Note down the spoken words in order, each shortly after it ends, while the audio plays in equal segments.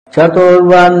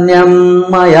Chaturvanyam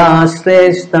maya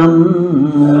shreshtam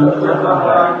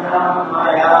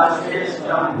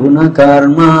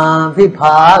gunakarma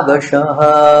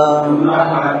vibhagashaha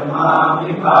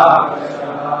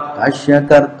tasya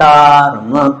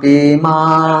kartarmapi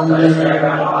mam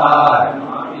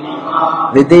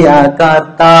vidya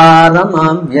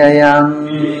kartaramamvyayam.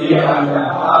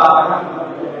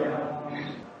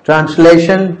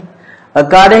 Translation: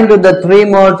 according to the three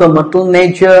modes of material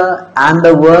nature and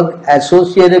the work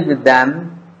associated with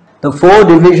them, the four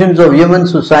divisions of human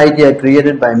society are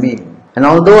created by me. And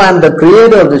although I am the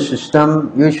creator of the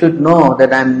system, you should know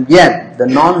that I am yet the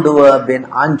non-doer, being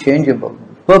unchangeable.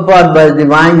 Purport by His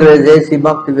Divine Grace A.C.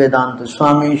 Bhaktivedanta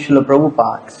Swami Srila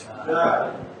Prabhupada.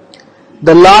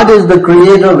 The Lord is the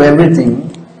creator of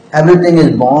everything. Everything is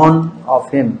born of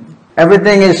Him.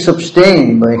 Everything is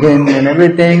sustained by Him, and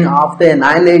everything after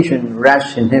annihilation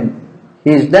rests in Him.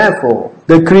 He is therefore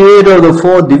the creator of the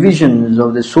four divisions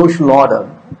of the social order,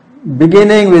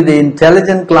 beginning with the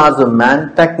intelligent class of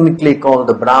man, technically called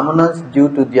the Brahmanas, due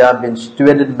to their being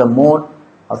situated in the mode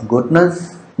of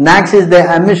goodness. Next is the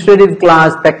administrative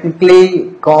class,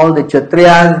 technically called the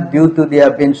Kshatriyas, due to their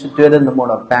being situated in the mode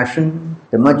of passion.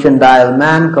 The mercantile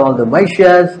man, called the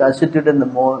Vaishyas, are situated in the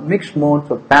mixed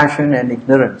modes of passion and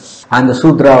ignorance. And the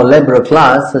Sudra or laborer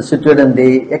class are situated in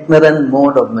the ignorant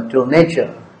mode of material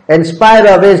nature. In spite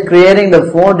of His creating the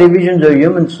four divisions of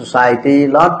human society,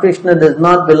 Lord Krishna does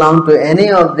not belong to any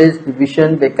of these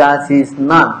divisions because He is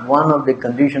not one of the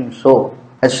conditioned souls,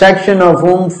 a section of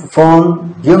whom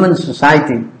form human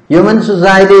society. Human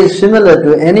society is similar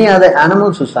to any other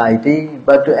animal society,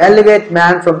 but to elevate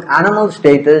man from animal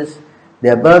status,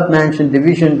 the above-mentioned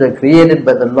divisions are created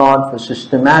by the Lord for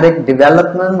systematic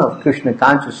development of Krishna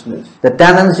consciousness. The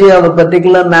tendency of a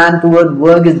particular man toward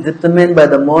work is determined by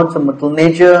the modes of material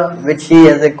nature which he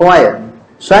has acquired.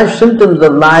 Such symptoms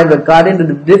of life according to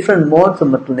the different modes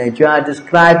of material nature are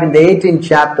described in the 18th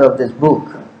chapter of this book.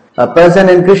 A person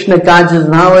in Krishna consciousness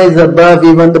now is above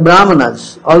even the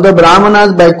Brahmanas. Although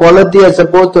Brahmanas by quality are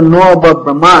supposed to know about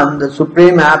Brahman, the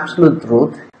supreme absolute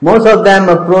truth, most of them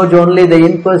approach only the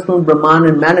impersonal Brahman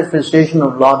and manifestation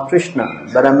of Lord Krishna.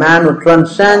 But a man who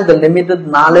transcends the limited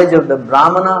knowledge of the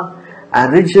Brahmana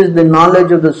and reaches the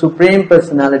knowledge of the Supreme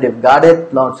Personality of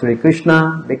Godhead, Lord Sri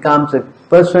Krishna, becomes a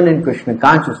person in Krishna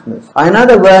consciousness. Or in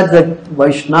other words, a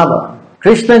Vaishnava.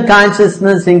 Krishna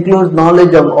consciousness includes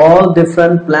knowledge of all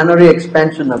different plenary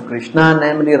expansion of Krishna,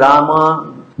 namely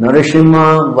Rama,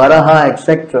 Narasimha, Varaha,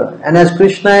 etc. And as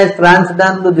Krishna is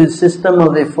transcendental to the system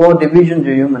of the four divisions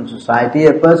of human society,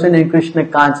 a person in Krishna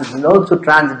consciousness is also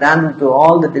transcendental to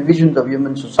all the divisions of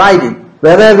human society,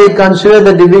 whether we consider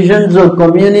the divisions of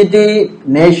community,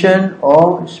 nation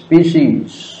or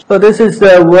species. So this is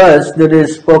the verse that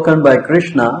is spoken by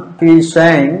Krishna. He is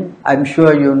saying, I'm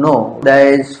sure you know,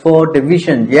 there is four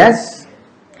divisions, yes?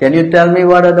 Can you tell me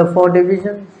what are the four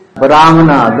divisions?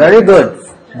 Brahmana, very good.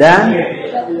 Then?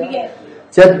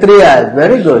 Kshatriyas,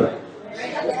 very good.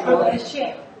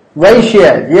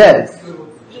 Vaishyas, yes.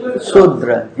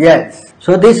 Sudra, yes.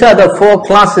 So these are the four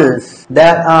classes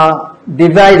that are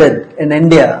divided in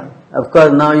India. Of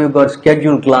course, now you got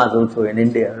scheduled class also in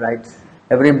India, right?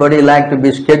 Everybody like to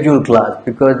be scheduled class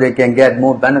because they can get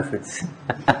more benefits.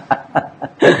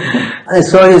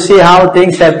 So you see how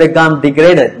things have become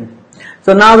degraded.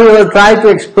 So now we will try to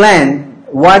explain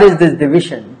what is this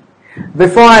division.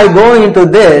 Before I go into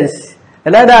this,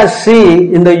 let us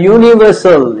see in the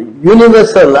universal, in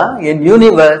universe,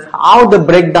 how the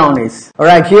breakdown is.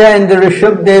 Alright, here in the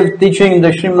Rishabdev teaching in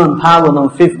the Srimad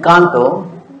Bhagavatam 5th canto,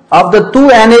 of the two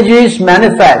energies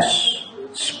manifest,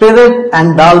 spirit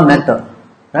and dull matter.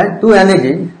 Right, two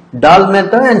energies, dull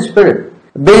matter and spirit.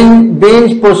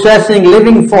 Beings possessing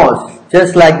living force,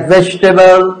 just like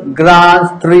vegetable, grass,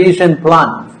 trees and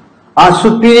plants, are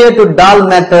superior to dull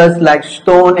matters like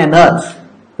stone and earth.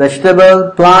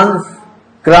 Vegetable, plants,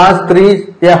 grass, trees,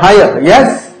 they are higher,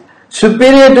 yes?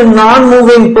 Superior to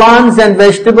non-moving plants and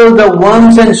vegetables are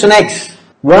worms and snakes.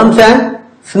 Worms and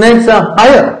snakes are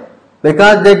higher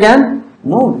because they can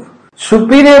move.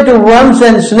 Superior to worms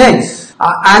and snakes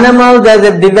are animals that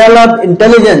have developed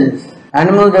intelligence,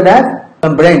 animals that have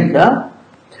some brains.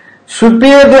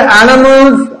 Superior to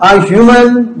animals are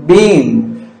human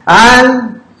beings,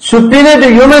 and superior to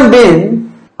human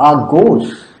beings are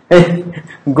ghosts.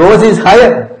 Ghost is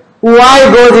higher. Why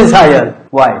ghost is higher?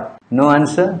 Why? No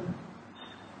answer?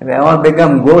 They all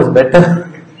become ghosts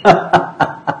better.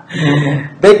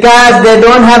 Because they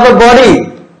don't have a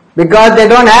body. Because they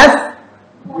don't have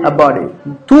a body.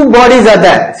 Two bodies are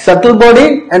there, subtle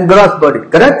body and gross body,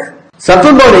 correct?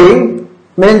 Subtle body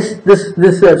means gross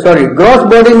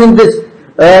body means this,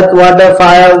 earth, water,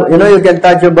 fire. You can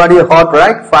touch your body hot,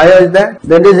 right? Fire is there.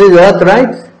 Then this is earth,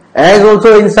 right? Air is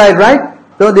also inside, right?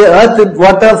 So the earth,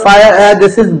 water, fire, air,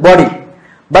 this is body.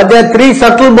 But there are three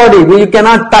subtle bodies which you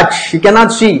cannot touch, you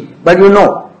cannot see, but you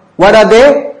know. What are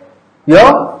they?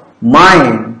 Your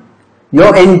mind,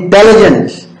 your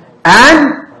intelligence,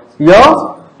 and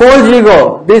your false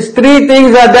ego. These three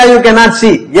things are there you cannot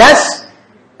see. Yes?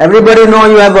 Everybody know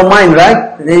you have a mind,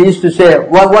 right? They used to say,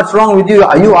 what's wrong with you?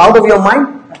 Are you out of your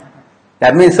mind?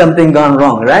 That means something gone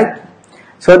wrong, right?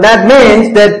 So that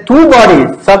means that two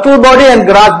bodies, subtle body and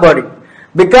gross body.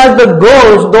 Because the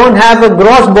ghosts don't have a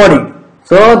gross body.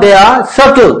 So they are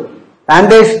subtle. And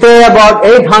they stay about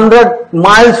 800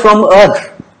 miles from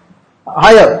earth.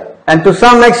 Higher. And to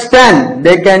some extent,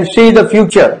 they can see the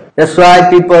future. That's why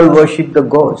people worship the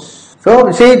ghosts.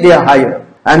 So, see, they are higher.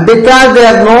 And because they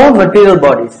have no material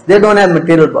bodies, they don't have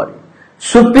material body.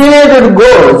 Superior to the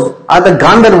ghosts are the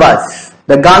Gandharvas.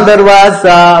 The Gandharvas,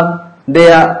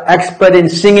 they are expert in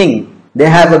singing. They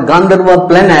have a Gandharva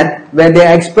planet where they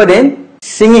are expert in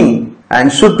singing.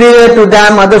 And superior to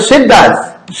them are the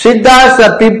Siddhas. Siddhas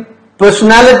are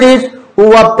personalities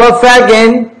who are perfect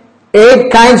in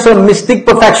 8 kinds of mystic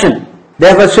perfection. They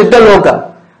have a Siddha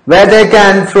Loka, where they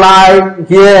can fly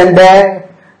here and there.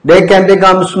 They can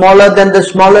become smaller than the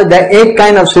smaller. There are 8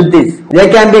 kinds of siddhis. They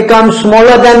can become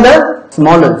smaller than the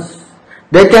smallest.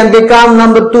 They can become,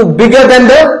 number 2, bigger than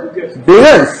the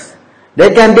biggest.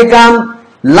 They can become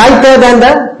lighter than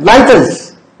the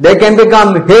lightest. They can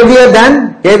become heavier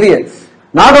than heaviest.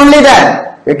 Not only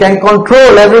that, they can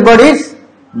control everybody's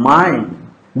mind.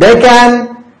 They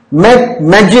can make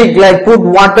magic, like put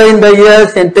water in the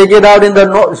ears and take it out in the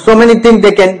nose. So many things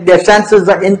they can, their senses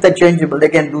are interchangeable. They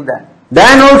can do that.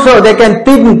 Then also they can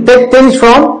take things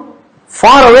from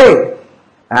far away.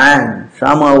 And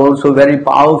some are also very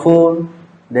powerful.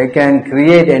 They can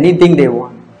create anything they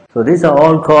want. So these are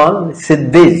all called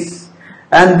siddhis.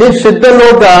 And this Siddha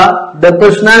Loka, the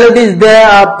personalities there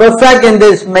are perfect in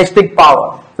this mystic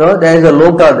power. So there is a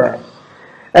Loka there.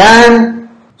 And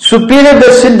superior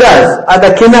the Siddhas are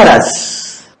the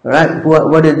Kinnaras. Right?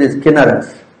 What is this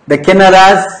Kinnaras? The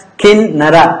Kinnaras,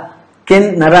 Kinnara.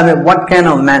 Kinnara, what kind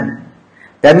of man?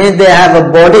 That means they have a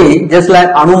body just like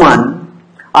Anuman.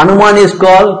 Anuman is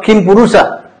called Kim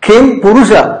Purusa. Kim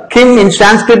Purusa. Kim in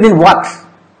Sanskrit means what?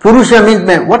 Purusha means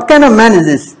man. What kind of man is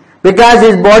this? Because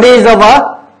his body is of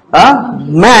a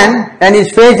man and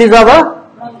his face is of a,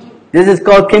 this is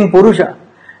called Kim Purusha.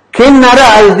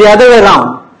 Kinnara is the other way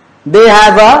around. They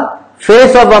have a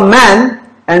face of a man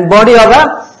and body of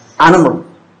a animal.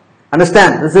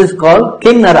 Understand? This is called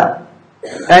Kinnara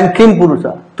and Kim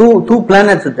Purusha. Two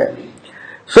planets are there.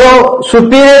 So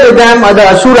superior to them are the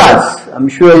Asuras. I'm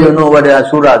sure you know what are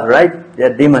Asuras, right? They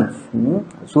are demons.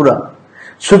 Asura.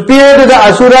 Superior to the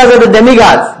Asuras are the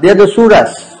demigods. They are the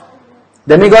Suras.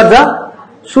 Demigods are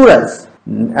Suras.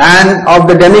 And of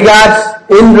the demigods,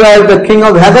 Indra is the king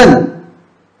of heaven.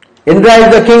 Indra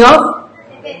is the king of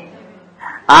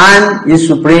and is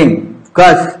supreme. Of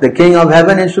course, the king of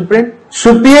heaven is supreme.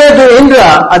 Superior to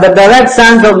Indra are the direct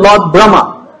sons of Lord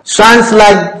Brahma. Sons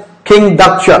like King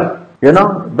Daksha. You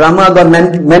know, Brahma got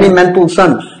many mental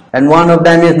sons. And one of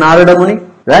them is Narada Muni.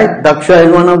 Right? Daksha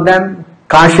is one of them.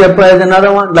 Kashyapa is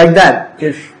another one. Like that.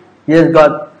 He has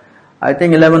got, I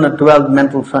think, 11 or 12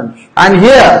 mental sons. And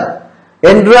here,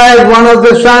 Indra is one of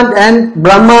the sons, and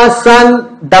Brahma's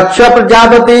son, Daksha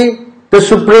Prajapati, the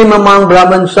supreme among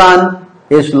Brahman's son,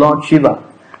 is Lord Shiva.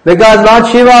 Because Lord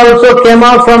Shiva also came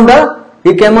out from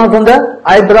the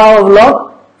eyebrow of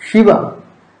Lord Shiva.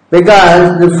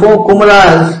 Because the 4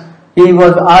 Kumaras,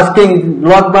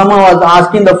 Lord Brahma was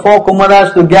asking the 4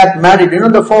 Kumaras to get married. You know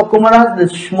the 4 Kumaras, the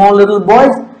small little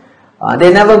boys?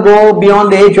 They never go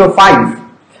beyond the age of 5.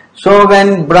 So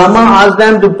when Brahma asked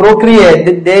them to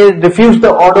procreate, they refused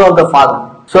the order of the father.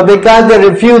 So because they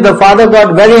refused, the father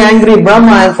got very angry,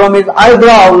 Brahma, and from his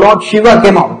eyebrow, Lord Shiva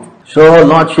came out. So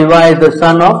Lord Shiva is the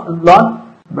son of Lord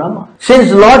Brahma.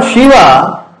 Since Lord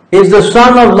Shiva is the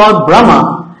son of Lord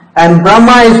Brahma, and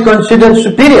Brahma is considered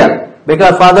superior,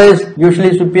 because father is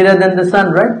usually superior than the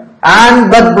son, right?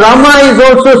 But Brahma is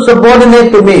also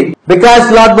subordinate to me,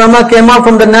 because Lord Brahma came out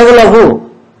from the navel of who?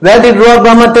 Where did Lord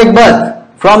Brahma take birth?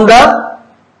 From the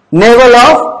navel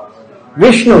of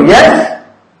Vishnu, yes?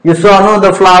 You saw, no,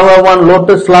 the flower, one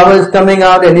lotus flower is coming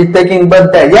out and he's taking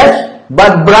birth there, yes?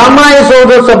 But Brahma is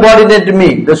also subordinate to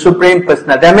me, the Supreme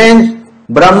Krishna. That means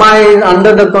Brahma is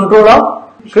under the control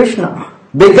of Krishna.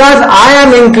 Because I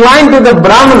am inclined to the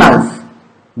Brahmanas.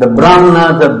 The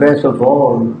Brahmanas are best of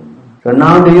all. So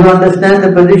now do you understand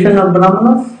the position of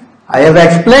Brahmanas? I have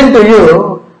explained to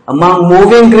you, among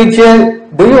moving creatures,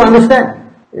 do you understand?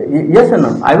 Yes or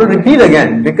no? I will repeat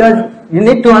again because you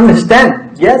need to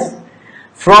understand. Yes?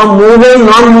 From moving,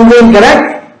 non-moving,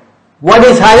 correct? What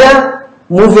is higher?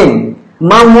 Moving.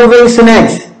 Non-moving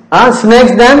snakes.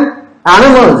 Snakes then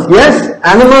animals. Yes?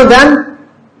 Animal then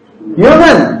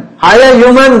human. Higher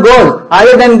human ghost.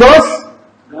 Higher than ghosts?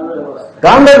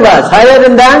 Gandharvas. Higher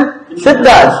than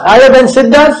Siddhas. Higher than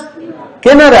Siddhas?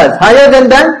 Kinnaras. Higher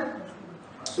than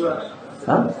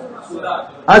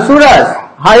Asuras.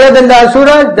 Higher than the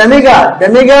Asuras? Demigod.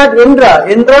 Demigod Indra.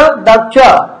 Indra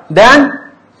Daksha.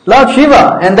 Then Lord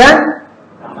Shiva. And then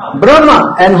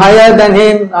Brahma. And higher than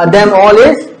him, them all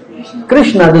is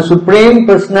Krishna, the Supreme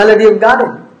Personality of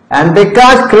Godhead. And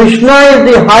because Krishna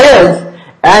is the highest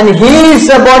and he is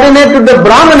subordinate to the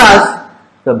Brahmanas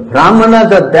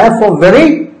are therefore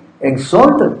very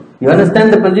exalted. You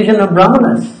understand the position of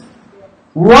Brahmanas?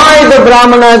 Why the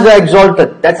Brahmanas are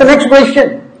exalted? That's the next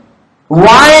question.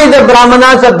 Why the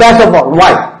Brahmanas are best of all?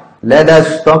 Why? Let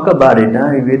us talk about it.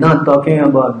 We're not talking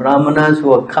about Brahmanas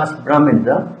who are caste Brahmins.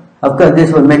 Of course,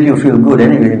 this will make you feel good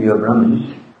anyway if you're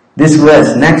Brahmin. This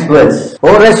verse, next verse.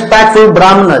 O respectful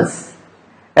Brahmanas,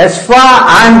 as far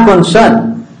I am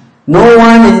concerned, no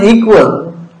one is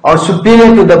equal or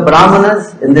superior to the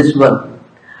Brahmanas in this world.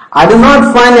 I do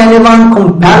not find anyone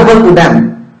comparable to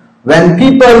them. When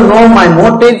people know my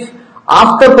motive,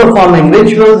 after performing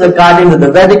rituals according to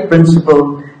the Vedic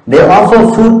principle, they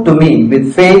offer food to me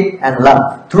with faith and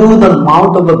love through the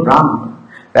mouth of a Brahman.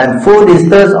 When food is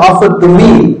thus offered to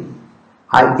me,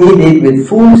 I eat it with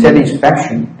full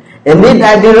satisfaction. Indeed,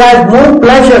 I derive more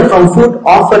pleasure from food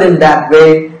offered in that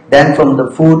way than from the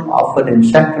food offered in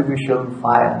sacrificial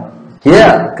fire.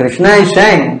 Here, Krishna is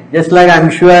saying, just like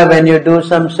I'm sure when you do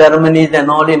some ceremonies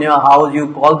and all in your house,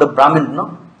 you call the Brahmin,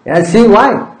 no? Yeah, see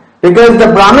why? Because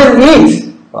the Brahmin eats.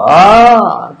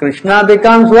 Krishna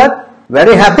becomes what?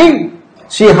 Very happy.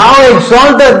 See how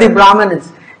exalted the Brahmin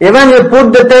is. Even you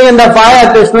put the thing in the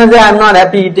fire, Krishna says, I'm not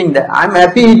happy eating that. I'm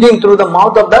happy eating through the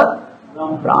mouth of the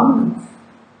Brahmins.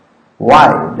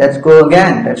 Why? Let's go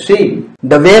again. Let's see.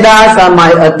 The Vedas are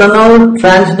my eternal,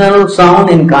 transcendental sound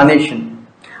incarnation.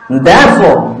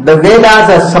 Therefore, the Vedas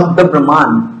are Sabda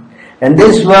Brahman. In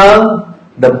this world,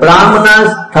 the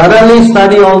Brahmanas thoroughly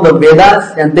study all the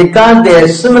Vedas, and because they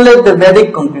assimilate the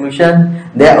Vedic conclusion,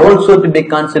 they are also to be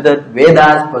considered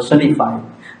Vedas personified.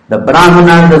 The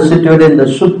Brahmanas are situated in the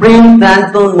supreme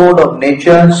transcendental mode of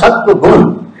nature, Sattva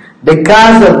Gun.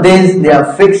 Because of this, they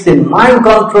are fixed in mind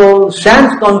control,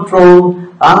 sense control,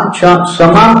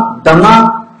 Sama,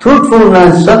 Dhamma,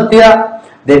 truthfulness, Satya.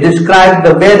 They describe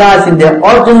the Vedas in their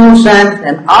original sense,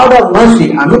 and out of mercy,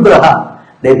 Anugraha,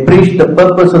 they preach the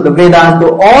purpose of the Vedas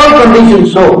to all conditioned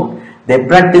souls. They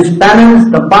practice penance,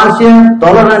 compassion,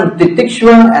 tolerance,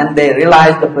 titikshva, and they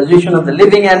realize the position of the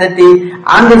living entity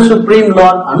and the Supreme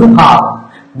Lord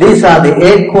Anubhav. These are the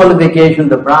 8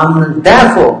 qualifications of the Brahmanas.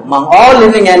 Therefore, among all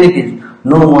living entities,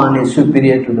 no one is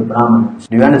superior to the Brahmanas.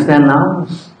 Do you understand now?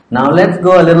 Now let's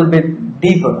go a little bit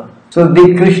deeper. So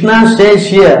the Krishna says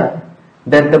here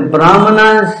that the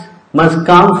Brahmanas must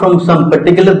come from some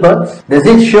particular birth. Does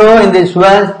it show in this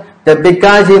verse that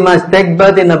because he must take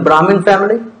birth in a Brahmin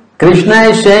family? Krishna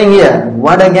is saying here,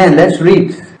 what again? Let's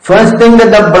read. First thing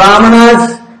that the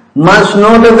Brahmanas must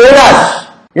know the Vedas.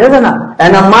 Yes or not?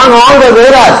 And among all the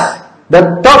Vedas,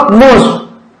 the topmost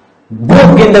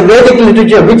book in the Vedic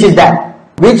literature, which is that?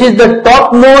 Which is the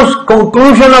topmost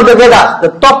conclusion of the Vedas?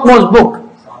 The topmost book?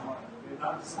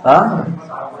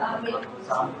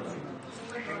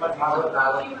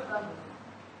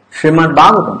 Srimad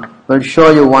Bhagavatam. We'll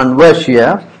show you one verse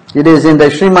here. It is in the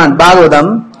Srimad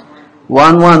Bhagavatam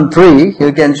 113.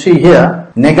 You can see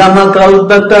here. Nigama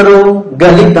kalpataru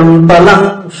galitam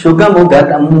palam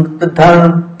shugamugatam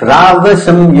tathar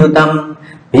travasam yutam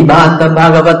vibhata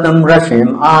bhagavatam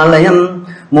rashim alayam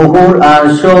muhur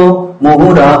asho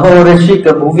muhuraho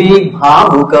rashika bhuvi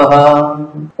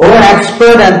bhavukaha. O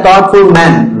expert and thoughtful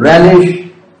man,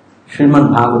 relish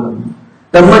Srimad Bhagavatam.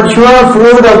 The mature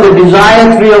fruit of the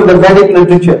desire tree of the Vedic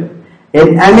literature. It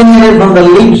emanated from the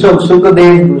lips of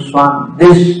Sukadev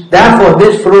Goswami. Therefore,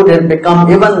 this fruit has become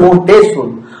even more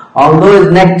tasteful, although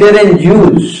its nectarine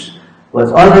juice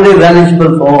was already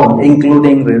relishable for all,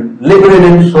 including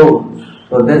liberated souls.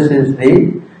 So this is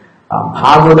the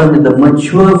Bhagavatam is the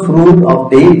mature fruit of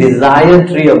the desire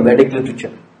tree of Vedic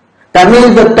literature. That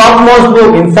means the topmost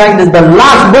book, in fact, is the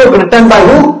last book written by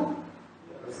who?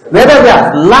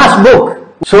 Vedas, last book.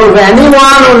 So if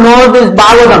anyone who knows this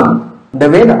Bhagavatam, the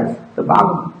Vedas, the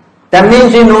Bhagavatam, that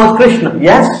means he knows Krishna,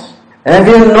 yes? And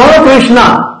if you know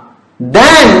Krishna,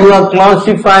 then you are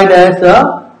classified as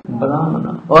a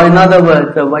Brahmana, or in other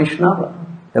words, a Vaishnava.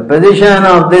 The position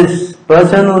of this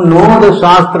person who knows the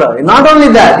Shastra. Not only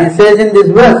that, he says in this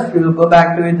verse, we will go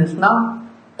back to it just now.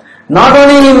 Not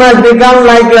only he must become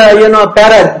like a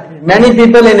parrot. Many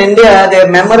people in India, they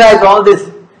memorize all this.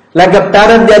 Like a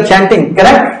parrot they are chanting,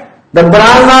 correct? The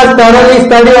Brahmanas thoroughly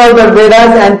study all the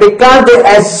Vedas, and because they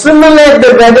assimilate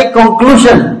the Vedic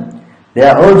conclusion, they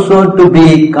are also to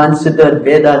be considered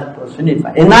Vedas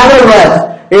personified. In other words,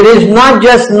 it is not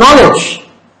just knowledge,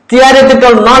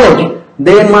 theoretical knowledge.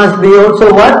 They must be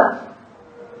also what?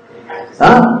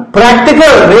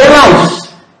 Practical, realized.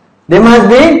 They must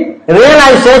be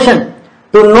realization.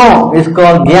 To know is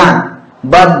called Gyan,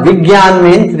 but Vigyan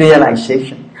means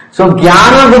realization. So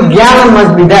Jnana Vijnana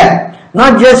must be there.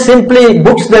 Not just simply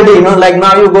book study, like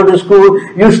now you go to school,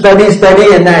 you study,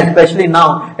 and then especially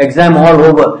now, exam all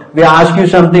over. We ask you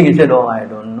something, you said, oh, I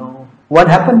don't know. What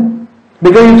happened?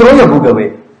 Because you throw your book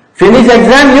away. Finish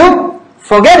exam, you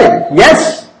forget it.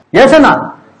 Yes? Yes or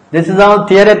not? This is our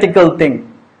theoretical thing.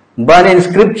 But in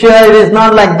scripture, it is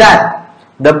not like that.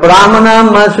 The Brahmana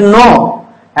must know,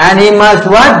 and he must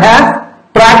what? Have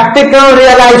practical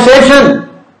realization.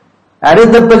 That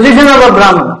is the position of a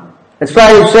Brahmana. That's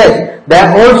why it says, they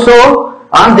also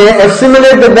they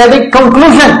assimilate the Vedic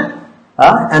conclusion.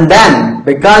 And then,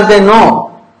 because they know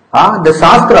the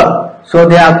Shastra, so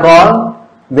they are called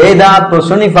Veda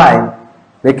personified.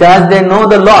 Because they know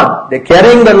the Lord, they are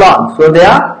carrying the Lord. So they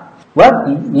are what?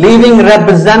 Living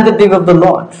representative of the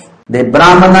Lord. The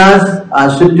Brahmanas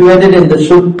are situated in the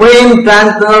supreme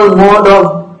transcendental mode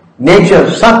of nature,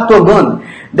 Sattva Gun.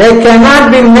 They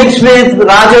cannot be mixed with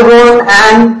Rajagun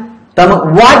and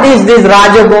Tamagun. What is this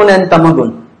Rajagun and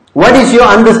Tamagun? What is your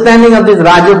understanding of this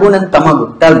Rajagun and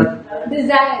Tamagun? Tell me.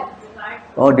 Desire.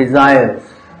 Oh, desires.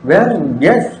 Well,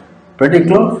 yes, pretty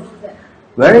close.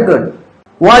 Very good.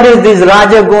 What is this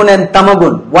Rajagun and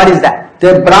Tamagun? What is that?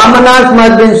 The Brahmanas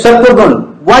must be in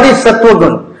Sattvagun. What is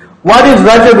Sattvagun? What is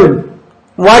Rajagun?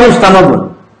 What is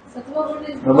Tamagun? Sattvagun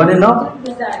is nobody know?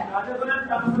 Desire. Rajagun and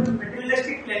Tamagun is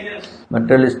materialistic pleasures.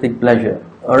 Materialistic pleasure.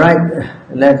 Alright,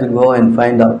 let's go and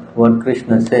find out what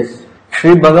Krishna says.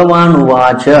 Shri Bhagavan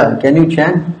Vacha. Can you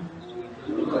chant?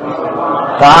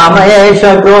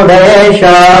 Kamayesha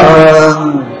Krodesha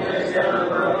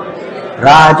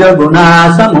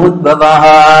Rajaguna Samudbhava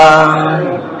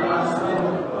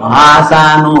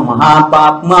Mahasano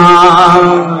Mahapapma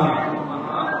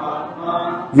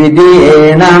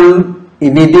Vidyenam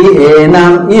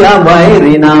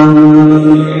Iyavairinam.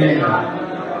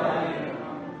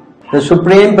 The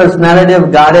Supreme Personality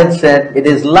of Godhead said, it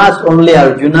is lust only,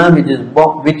 Arjuna, which is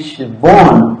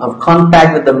born of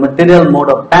contact with the material mode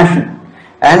of passion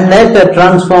and later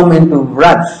transform into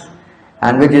vrats,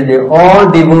 and which is the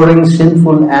all-devouring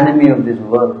sinful enemy of this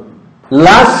world.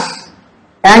 Lust,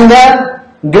 anger,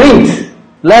 greed.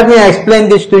 Let me explain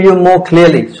this to you more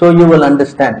clearly so you will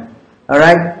understand.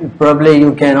 Alright, probably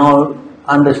you can all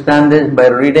understand this by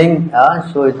reading.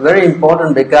 So it's very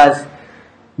important because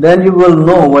then you will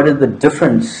know what is the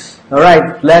difference.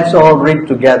 Alright, let's all read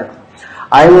together.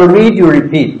 I will read, you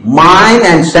repeat. Mind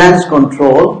and sense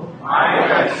control.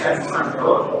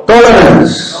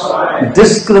 Tolerance.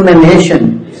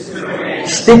 Discrimination.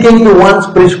 Sticking to one's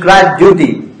prescribed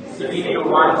duty.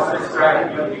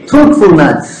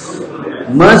 Truthfulness.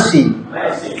 Mercy.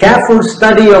 Careful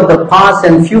study of the past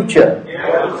and future.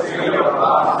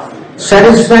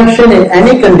 Satisfaction in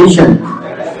any condition.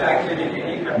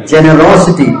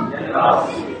 Generosity.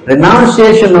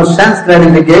 Renunciation of sense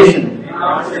gratification.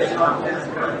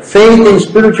 Faith in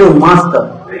spiritual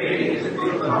master.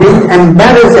 Being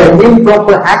embarrassed at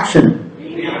improper action.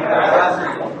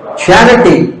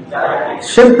 Charity.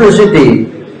 Simplicity.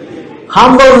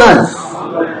 Humbleness.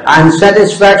 And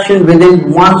satisfaction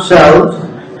within oneself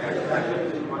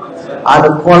are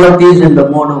the qualities in the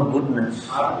mode of goodness.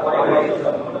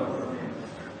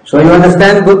 So you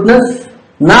understand goodness?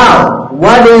 Now,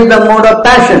 what is the mode of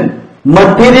passion?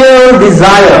 Material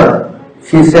desire.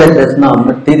 She said just now,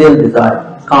 material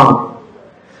desire. Count.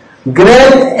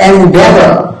 Great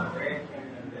endeavor.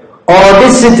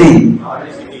 Audacity.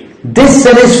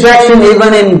 Dissatisfaction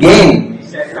even in gain.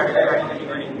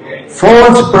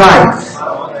 False pride.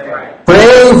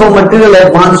 Praying for material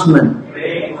advancement.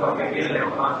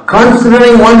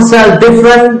 Considering oneself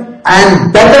different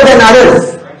and better than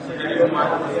others.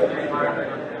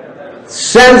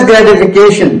 Sense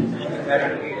gratification.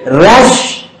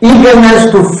 Rash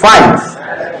eagerness to fight.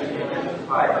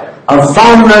 A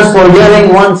fondness for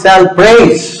hearing oneself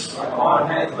praised.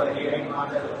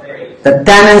 The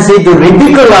tendency to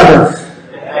ridicule others.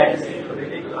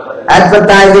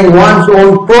 Advertising one's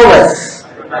own prowess.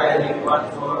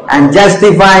 And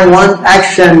justifying one's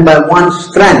action by one's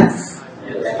strength.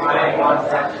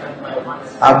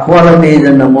 Our quality is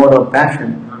in the mode of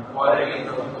passion.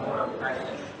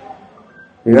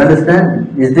 You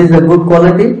understand? Is this a good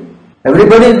quality?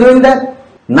 Everybody is doing that?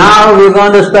 Now we are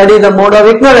going to study the mode of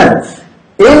ignorance.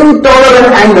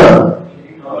 Intolerant anger.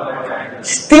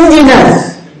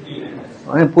 Stinginess.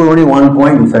 I put only 1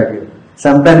 point inside here.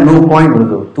 Sometimes no point will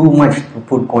do. Too much to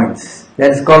put points.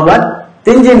 That's called what?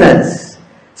 Stinginess.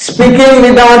 Speaking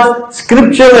without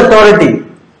scriptural authority.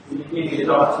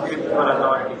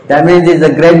 That means it's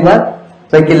a great what?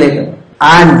 Speculator.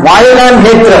 And violent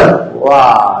hatred.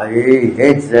 Wow, he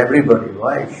hates everybody.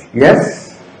 Why?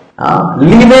 Yes?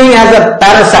 Living as a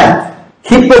parasite.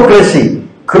 Hypocrisy.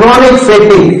 Chronic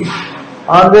fatigue.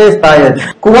 Always tired.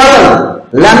 Quarrel.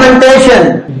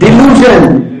 Lamentation.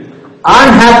 Delusion.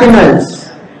 Unhappiness.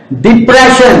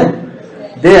 Depression.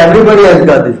 Everybody has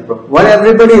got this problem. Why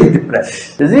everybody is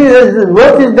depressed? You see,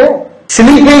 what is there?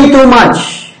 Sleeping too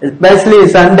much. Especially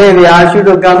Sunday, we ask you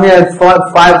to come here at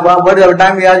 5. What is the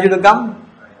time we ask you to come?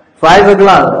 5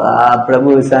 o'clock.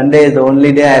 Prabhu, Sunday is the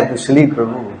only day I have to sleep,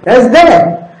 Prabhu. That's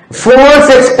there. False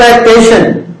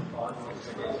expectation,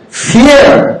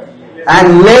 fear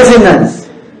and laziness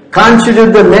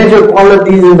constitute the major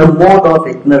qualities in the mode of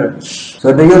ignorance.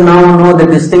 So do you now know the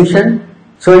distinction?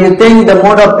 So you think the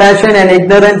mode of passion and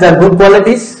ignorance are good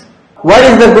qualities? What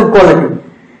is the good quality?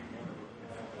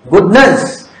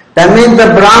 Goodness. That means the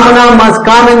Brahmana must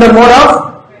come in the mode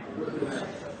of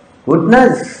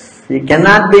goodness. He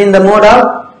cannot be in the mode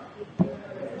of...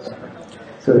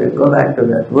 So we go back to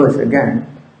that verse again.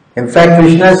 In fact,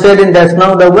 Krishna said in that's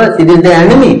not the verse, it is the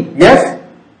enemy. Yes?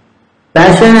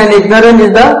 Passion and ignorance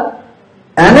is the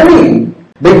enemy.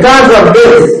 Because of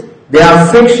this, they are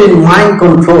fixed in mind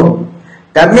control.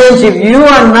 That means if you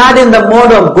are not in the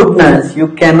mode of goodness, you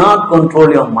cannot control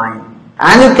your mind.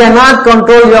 And you cannot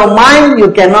control your mind,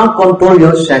 you cannot control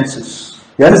your senses.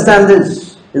 You understand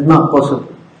this? It's not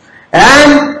possible.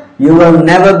 And you will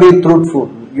never be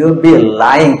truthful. You will be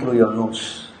lying through your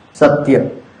nose. Satya.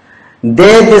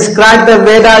 They describe the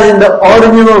Vedas in the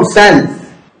original sense.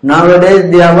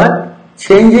 Nowadays they are what?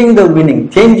 Changing the meaning.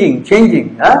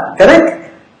 Changing.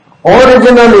 Correct?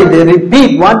 Originally they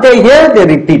repeat. What they hear,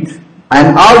 they repeat.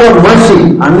 And out of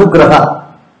mercy,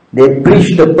 anugraha, they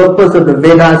preach the purpose of the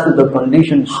Vedas to the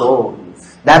conditioned souls.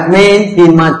 That means he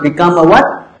must become a what?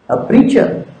 A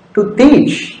preacher. To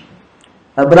teach.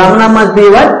 A Brahmana must be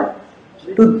what?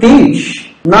 To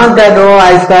teach. Not that, oh,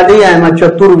 I study, I am a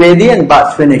Chaturvedi and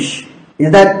bas, finish.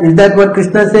 Is that what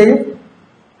Krishna says?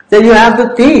 So you have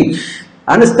to teach.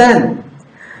 Understand?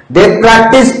 They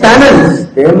practice penance.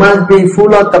 They must be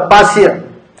full of tapasya.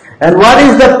 And what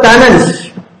is the penance?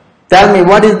 Tell me,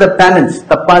 what is the penance?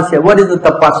 Tapasya. What is the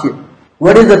tapasya?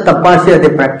 What is the tapasya they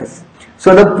practice?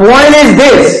 So the point is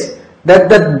this, that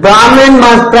the Brahmin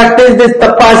must practice this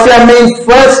tapasya means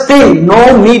first thing,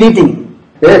 no meat eating.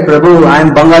 Hey Prabhu, I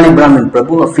am Bengali Brahmin.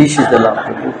 Prabhu, a fish is allowed.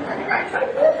 Prabhu.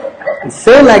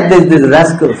 Say like this, these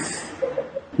rascals.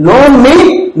 No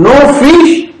meat, no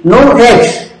fish, no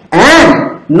eggs.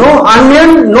 And no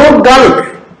onion, no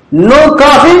garlic. No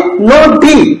coffee, no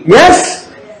tea. Yes?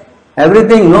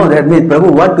 Everything, no, that means,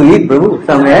 Prabhu, what to eat, Prabhu?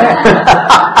 Somewhere.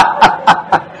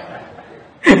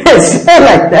 Say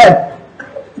like that.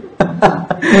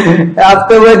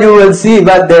 Afterward you will see,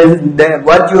 but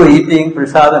what you are eating,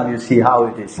 prasadam, you see how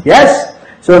it is. Yes?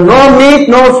 So no meat,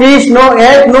 no fish, no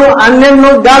egg, no onion,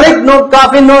 no garlic, no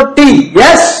coffee, no tea.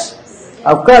 Yes?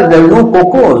 Of course, there is no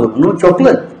cocoa also, no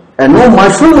chocolate, and no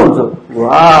mushroom also.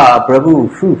 Wow, Prabhu.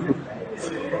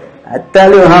 I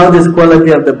tell you how this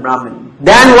quality of the Brahmin.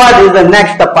 Then what is the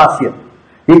next tapasya?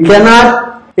 He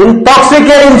cannot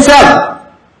intoxicate himself.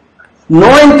 No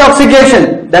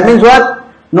intoxication. That means what?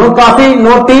 No coffee,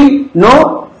 no tea,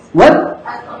 no what?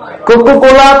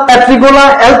 Coca-Cola,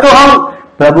 Pepsi-Cola, alcohol.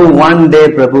 Prabhu, one day,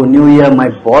 Prabhu, New Year, my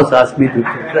boss asked me to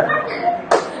try.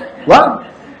 What?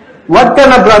 What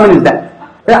kind of Brahmin is that?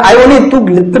 I only took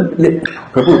little.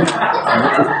 Prabhu.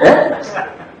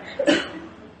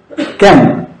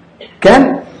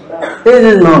 Can? This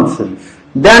is nonsense.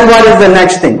 Then what is the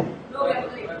next thing?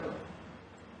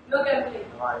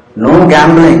 No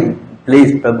gambling.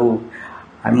 Please, Prabhu.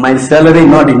 My salary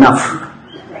not enough.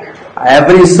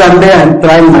 Every Sunday I am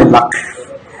trying my luck.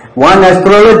 One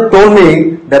astrologer told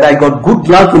me that I got good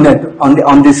luck in it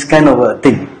on this kind of a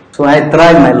thing. So I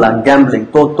tried my luck, gambling,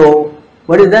 Toto.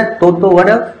 What is that? Toto, what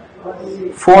else?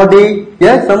 4D.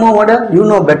 Yes, someone, what else? You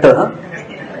know better, huh?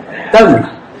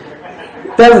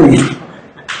 Tell me.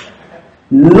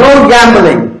 No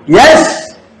gambling.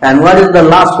 Yes? And what is the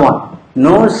last one?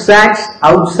 No sex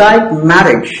outside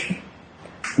marriage.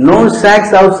 No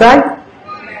sex outside?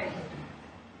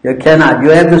 You cannot. You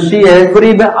have to see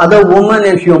every other woman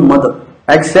as your mother.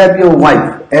 except your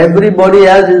wife. Everybody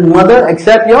else is mother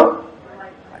except your.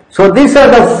 So these are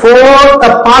the four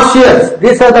tapasyas.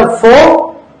 This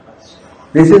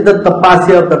is the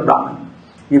tapasya of the Brahman.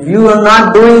 If you are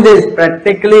not doing this,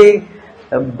 practically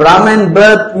Brahman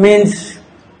birth means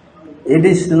it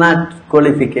is not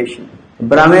qualification.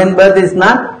 Brahman birth is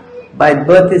not, by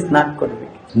birth is not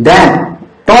qualification. Then,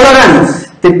 tolerance,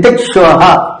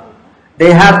 titikshvaha.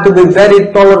 They have to be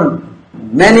very tolerant.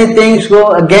 Many things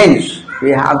go against.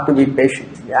 We have to be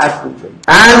patient. We have to be.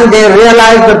 And they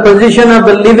realize the position of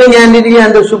the living entity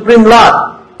and the Supreme Lord.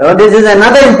 So this is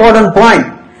another important point.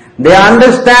 They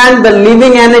understand the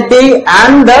living entity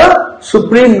and the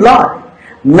Supreme Lord.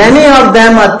 Many of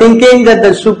them are thinking that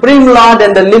the Supreme Lord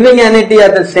and the living entity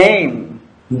are the same.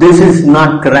 This is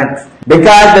not correct.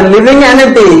 Because the living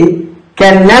entity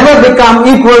can never become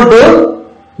equal to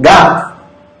God.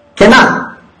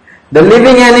 Cannot. The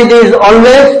living entity is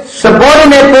always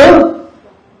subordinate to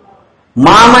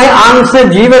Mamai Angsa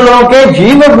Jiva Loke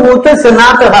Jiva Bhuta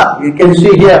Sanataha. You can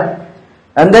see here.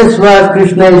 And that's what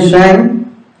Krishna is saying.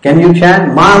 Can you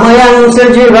chant? Mamai Angsa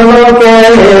Jiva Loke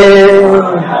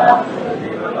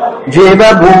Jiva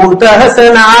Bhuta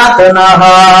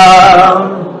Sanatanaha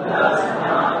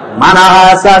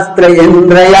Manaha Sastra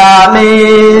Indrayami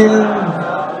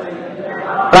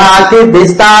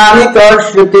Pratidhistani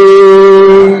Karshruti.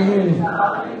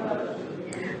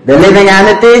 The living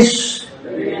entities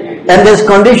in this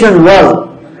conditioned world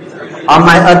are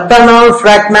my eternal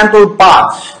fragmental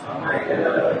parts.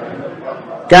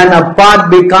 Can a part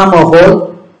become a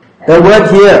whole? The word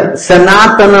here,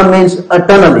 Sanatana, means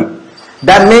eternally.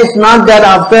 That means not that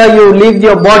after you leave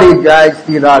your body, Jai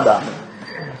Sri Radha,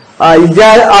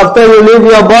 after you leave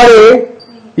your body,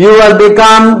 you will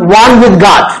become one with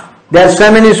God. There are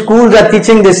so many schools that are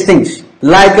teaching these things.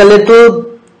 Like a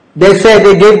little, they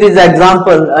give this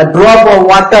example, a drop of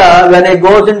water, when it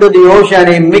goes into the ocean,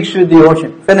 it mixes with the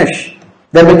ocean. Finish.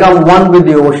 They become one with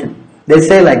the ocean. They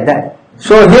say like that.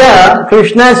 So here,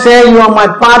 Krishna says, you are my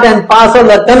part and parcel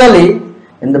eternally.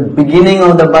 In the beginning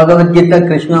of the Bhagavad Gita,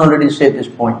 Krishna already said this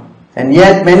point. And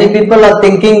yet, many people are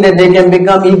thinking that they can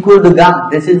become equal to God.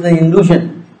 This is the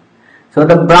illusion. So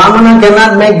the Brahmana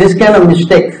cannot make this kind of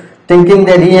mistake, thinking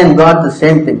that he and God the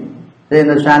same thing. Say in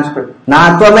the Sanskrit,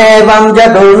 Na tvamevam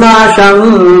jadurnasham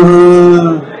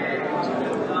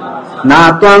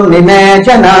Na tvam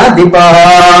nimechana dipa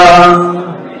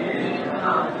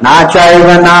Na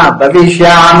chaiva na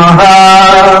bhavishyamaha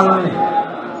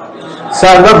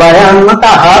Sarva bhayam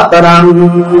mataha param.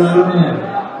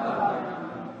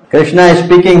 Krishna is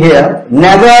speaking here.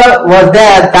 Never was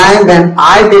there a time when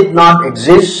I did not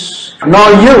exist,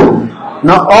 nor you,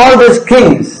 nor all these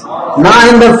kings, nor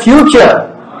in the future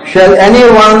shall any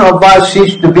one of us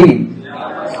cease to be.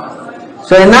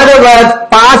 So in other words,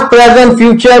 past, present,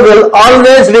 future will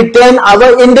always retain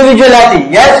our individuality.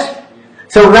 Yes?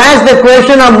 So where's the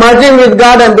question of merging with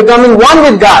God and becoming one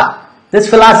with God? This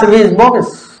philosophy is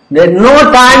bogus. There's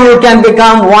no time you can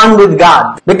become one with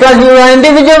God. Because you are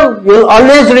individual, you will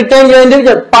always retain your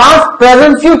individual. Past,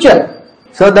 present, future.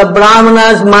 So the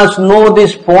Brahmanas must know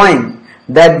this point,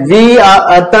 that we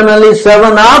are eternally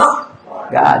servant of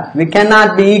God. We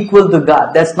cannot be equal to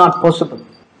God. That's not possible.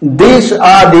 These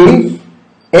are the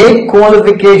 8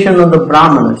 qualifications of the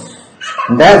Brahmanas.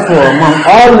 Therefore, among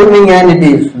all living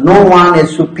entities, no one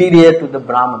is superior to the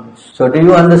Brahmanas. So do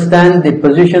you understand the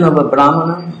position of a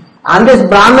Brahmana? And this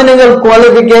Brahmanical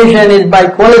qualification is by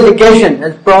qualification,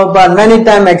 as Prabhupada many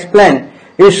times explained.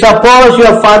 If suppose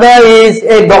your father is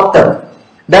a doctor,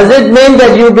 does it mean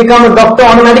that you become a doctor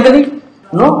automatically?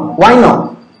 No. Why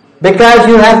not? Because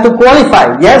you have to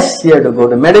qualify. Yes, you have to go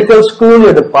to medical school, you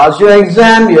have to pass your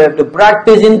exam, you have to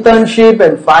practice internship,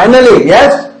 and finally,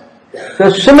 yes?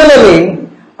 So similarly,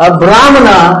 a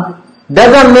Brahmana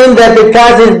doesn't mean that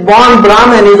because he is born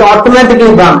Brahman, he is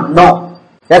automatically Brahman. No.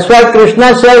 That's why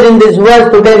Krishna says in this verse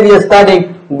today we are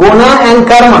studying Guna and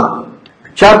Karma.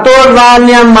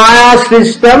 Chaturvanya Maya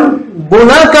Sristam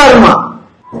Guna Karma.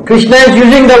 Krishna is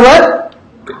using the word.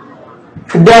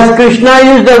 Does Krishna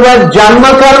use the word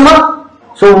Janma Karma?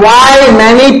 So why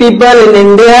many people in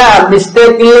India are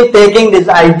mistakenly taking this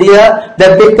idea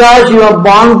that because you are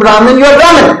born Brahmin, you are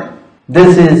Brahmin?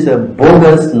 This is a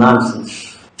bogus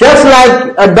nonsense. Just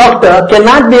like a doctor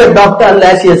cannot be a doctor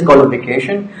unless he has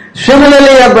qualification.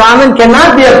 Similarly, a Brahmin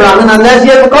cannot be a Brahmin unless he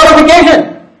has a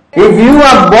qualification. If you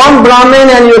are born Brahmin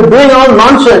and you are doing all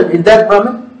nonsense, is that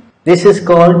Brahmin? This is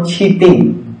called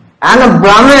cheating. And a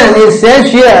Brahmin, it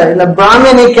says here, a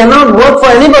Brahmin, he cannot work for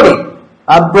anybody.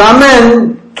 A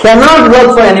Brahmin cannot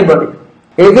work for anybody.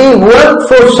 If he works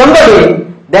for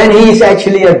somebody, then he is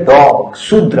actually a dog,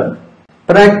 Sudra.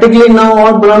 Practically now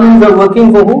all Brahmins are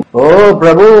working for who? Oh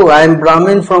Prabhu, I am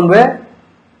Brahmin from where?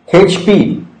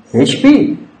 HP.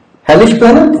 HP? Hellish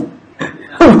planet?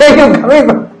 Where are you coming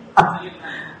from?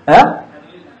 Huh?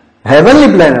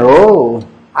 Heavenly planet. Oh,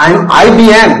 I'm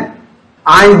IBM.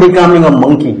 I'm becoming a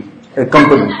monkey, a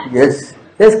company. Yes.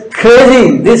 It's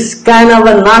crazy. This kind of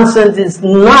a nonsense is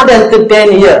not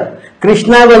entertained here.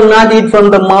 Krishna will not eat from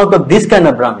the mouth of this kind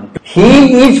of Brahmin. He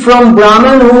eats from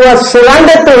Brahmin who are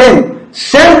surrendered to him.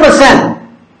 7%.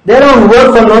 They don't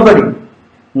work for nobody.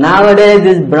 Nowadays,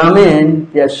 this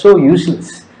Brahmin, they are so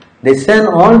useless. They send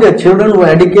all their children who are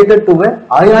educated to where?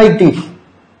 IIT.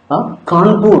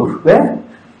 Kanpur. Where?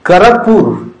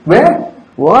 Kharagpur. Where?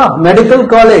 Wow, medical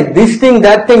college. This thing,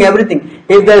 that thing, everything.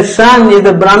 If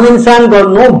the Brahmin son got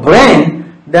no brain,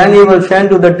 then he will send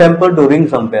to the temple to ring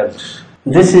some bells.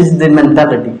 This is the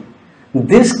mentality.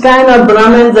 This kind of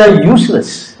Brahmins are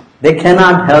useless. They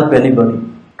cannot help anybody.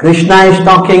 Krishna is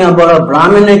talking about a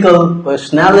Brahminical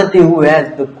personality who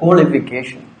has the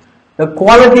qualification. The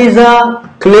qualities are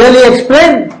clearly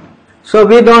explained. So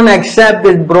we don't accept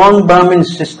this Braun Brahmin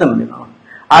system,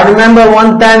 I remember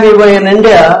one time we were in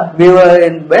India,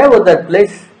 where was that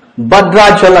place?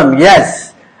 Bhadrachalam,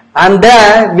 yes. And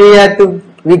there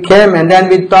we came and then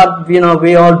we thought,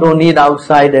 we all don't need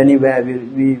outside anywhere.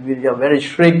 We are very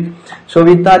strict. So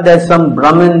we thought there's some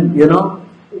Brahmin,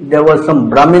 there was some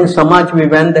Brahmin Samaj. We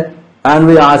went there and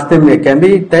we asked him, can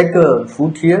we take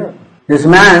food here? This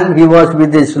man, he was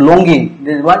with this longi,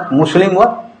 this what? Muslim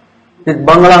what? This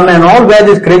Bangla man, all wear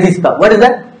this crazy stuff. What is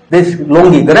that? This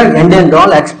longi, correct? Indians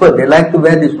all expert. They like to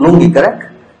wear this longi,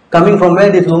 correct? Coming from where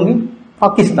this longi?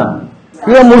 Pakistan.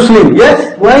 You are Muslim,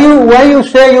 yes? Why you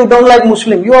say you don't like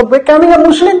Muslim? You are becoming a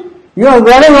Muslim. You are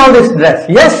wearing all this dress,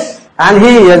 yes? And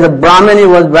he, as a Brahmin, he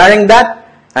was wearing that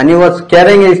and he was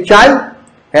carrying his child.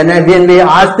 And when we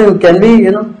asked him, can we,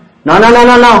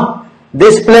 no.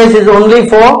 This place is only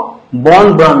for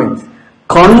born Brahmins.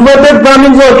 Converted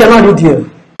Brahmins cannot eat here.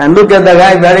 And look at the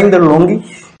guy wearing the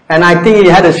longi. And I think he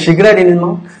had a cigarette in his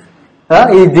mouth.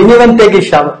 He didn't even take his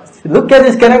shower. Look at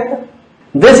his character.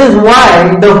 This is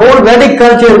why the whole Vedic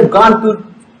culture has gone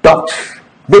to dogs.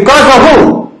 Because of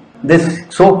who? This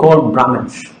so-called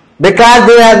Brahmins. Because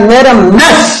they have made a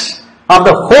mess of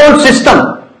the whole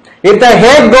system. If the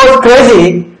head goes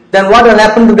crazy, then what will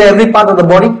happen to every part of the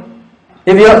body?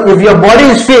 If your body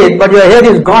is fit but your head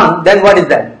is gone, then what is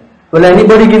that? Will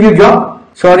anybody give you a job?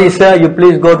 Sorry sir, you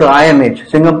please go to IMH.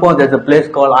 Singapore, there's a place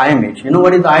called IMH. You know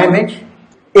what is IMH?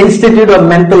 Institute of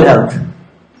Mental Health.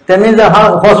 That means a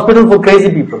hospital for crazy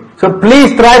people. So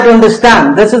please try to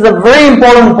understand. This is a very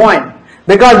important point.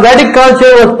 Because Vedic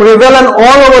culture was prevalent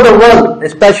all over the world.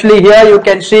 Especially here you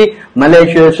can see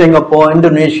Malaysia, Singapore,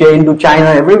 Indonesia, China,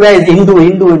 everywhere is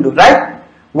Hindu, right?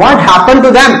 What happened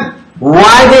to them?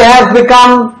 Why they have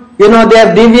become, they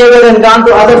have deviated and gone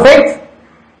to other faiths?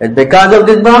 It's because of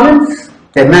these Brahmins.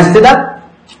 They messed it up.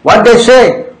 What they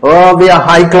say? Oh, we are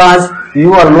high class,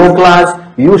 you are low class,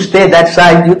 you stay that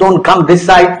side, you don't come this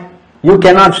side. You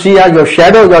cannot see your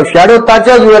shadow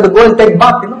touches, you have to go and take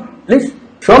bath, please.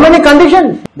 So many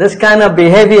conditions. This kind of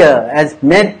behavior has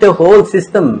made the whole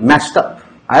system messed up.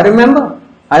 I remember,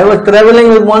 I was traveling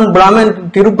with one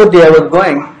Brahmin to Tirupati, I was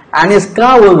going, and his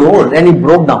car was old and he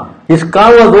broke down. His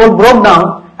car was old, broke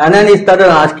down, and then he started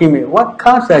asking me, what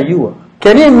caste are you?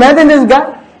 Can you imagine this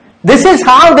guy? This is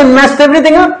how they messed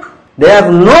everything up. They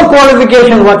have no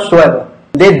qualification whatsoever.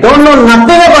 They don't know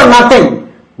nothing about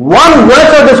nothing. One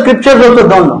verse of the scriptures also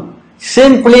don't know.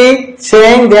 Simply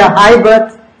saying they are high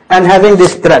birth and having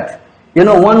this threat.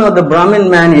 One of the Brahmin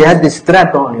man, he had this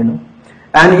threat on,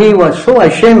 and he was so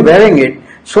ashamed wearing it.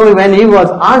 So when he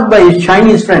was asked by his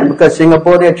Chinese friend, because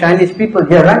Singapore, there are Chinese people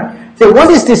here, right? Say,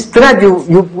 what is this threat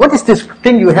what is this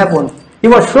thing you have on? He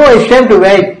was so ashamed to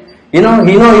wear it. You know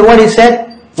what he said?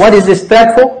 What is this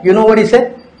thread for? You know what he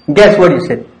said? Guess what he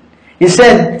said? He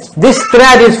said, this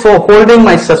thread is for holding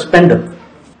my suspender.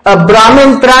 A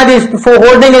Brahmin thread is for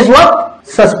holding his what?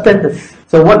 Suspenders.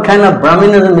 So what kind of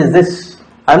Brahminism is this?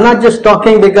 I'm not just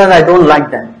talking because I don't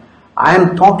like them. I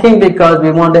am talking because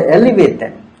we want to elevate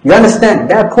them. You understand?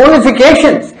 There are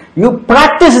qualifications. You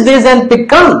practice this and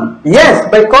become. Yes,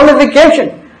 by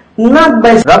qualification. Not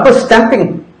by rubber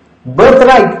stamping.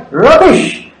 Birthright.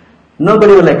 Rubbish.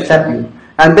 Nobody will accept you.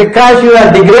 And because you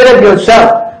have degraded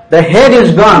yourself, the head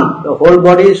is gone, the whole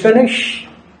body is finished.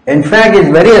 In fact, it's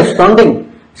very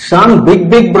astounding. Some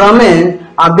big Brahmins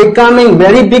are becoming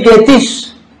very big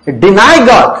atheists. Deny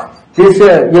God. This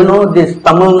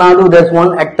Tamil Nadu, there's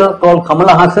one actor called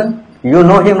Kamala Hassan. You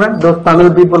know him, right? Those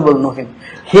Tamil people will know him.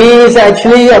 He is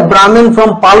actually a Brahmin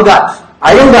from Palghat,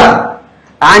 Iyengar.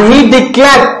 And he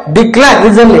declared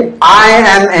recently, I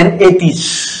am an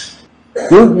atheist.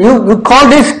 You call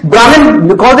this Brahmin?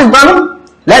 You call this Brahmin?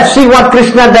 Let's see what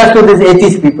Krishna does to these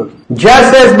atheist people.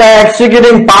 Just as by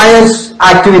executing pious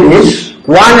activities,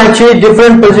 one achieves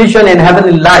different position in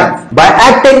heavenly life. By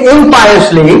acting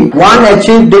impiously, one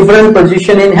achieves different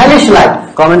position in hellish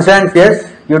life. Common sense, yes.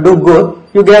 You do good,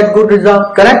 you get good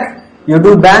result, correct? You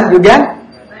do bad, you get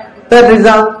bad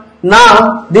result.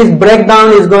 Now, this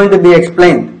breakdown is going to be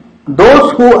explained.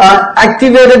 Those who are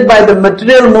activated by the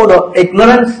material mode of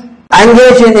ignorance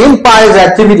engage in impious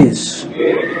activities.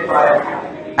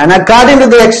 And according to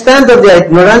the extent of their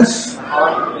ignorance,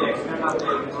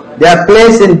 they are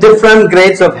placed in different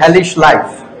grades of hellish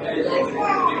life.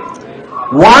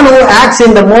 One who acts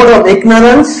in the mode of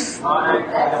ignorance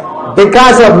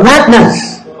because of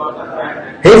madness,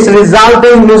 his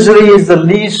resulting misery is the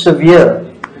least severe.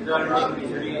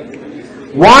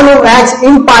 One who acts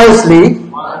impiously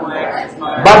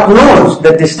but knows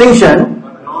the distinction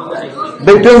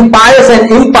between pious and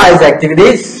impious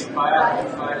activities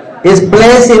is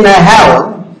placed in a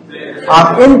hell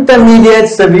of intermediate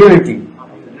severity.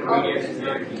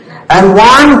 And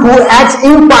one who acts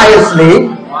impiously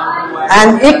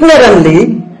and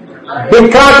ignorantly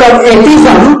because of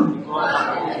atheism,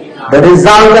 the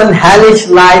resultant hellish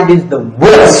life is the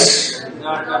worst.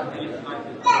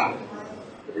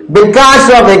 Because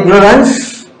of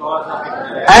ignorance,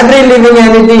 every living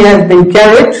entity has been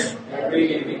carried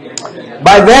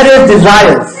by various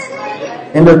desires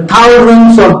in the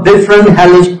thousands of different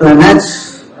hellish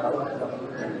planets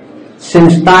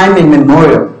since time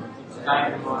immemorial.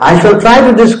 I shall try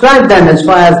to describe them as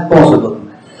far as possible.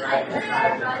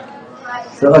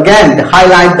 So again, to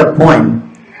highlight the point,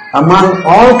 among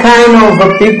all kind of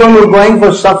people who are going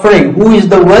for suffering, who is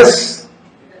the worst?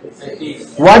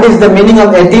 What is the meaning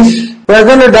of atheist?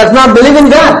 Person who does not believe in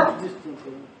God.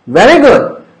 Very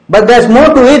good. But there's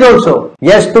more to it also.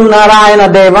 Yastu Narayana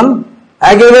Devam.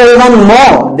 I give you even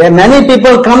more. There are many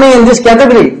people coming in this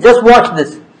category. Just watch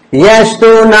this.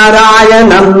 Yastu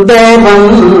Narayanam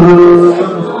Devam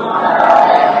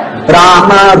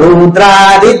Brahma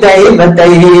Rudradi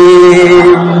Devatai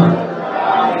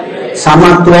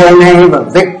Samatveneva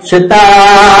Vikshita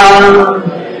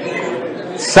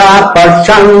Sa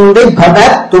Pashandi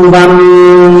Bhavattuvam.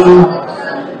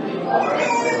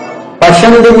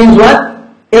 Pashandi means what?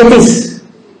 Atheist.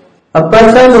 A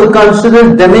person who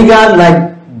considers demigod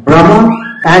like Brahma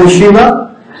and Shiva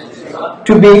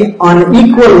to be on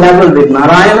equal level with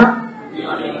Narayana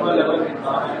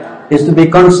is to be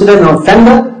considered an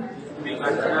offender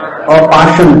or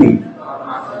Pashandi.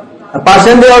 A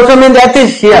Pashandi also means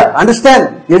atheist here.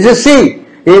 Understand? You just see.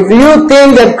 If you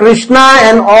think that Krishna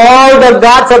and all the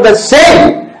gods are the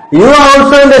same, you are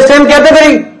also in the same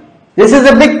category. This is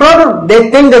a big problem.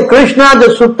 They think that Krishna,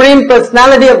 the Supreme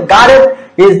Personality of Godhead,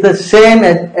 is the same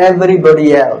as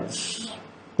everybody else.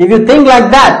 If you think like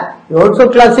that, you also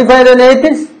classified an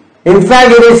atheist. In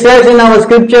fact, it says in our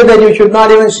scripture that you should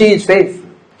not even see his face.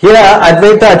 Here,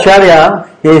 Advaita Acharya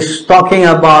is talking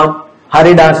about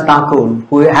Haridas Thakur,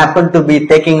 who happened to be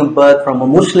taking birth from a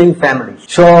Muslim family.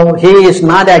 So he is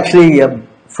not actually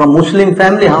from Muslim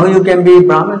family. How you can be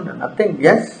Brahmin? Nothing.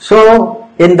 Yes. So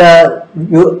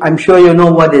I'm sure you know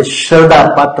what is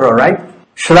Shraddha Patra, right?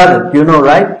 Shraddha, you know,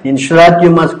 right? In Shraddha you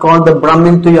must call the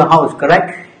Brahmin to your house,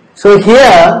 correct? So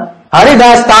here,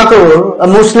 Haridas Thakur, a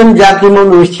Muslim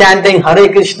gentleman who is chanting Hare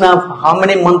Krishna, how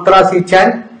many mantras he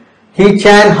chant? He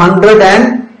chant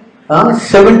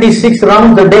 176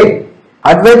 rounds a day.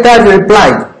 Advaita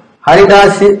replied,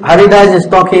 Haridas is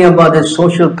talking about the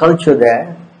social culture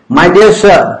there. My dear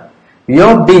sir,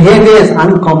 your behavior is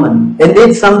uncommon.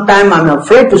 Indeed, sometimes I am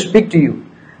afraid to speak to you.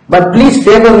 But please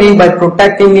favor me by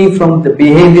protecting me from the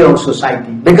behavior of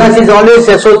society. Because he's always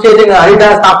associating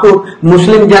Haridas Thakur,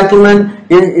 Muslim gentleman,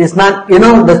 is not,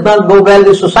 does not go well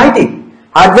with society.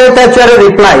 Advaita Acharya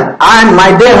replied,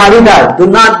 my dear Haridas, do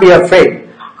not be afraid.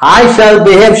 I shall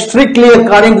behave strictly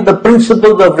according to the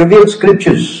principles of revealed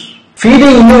scriptures.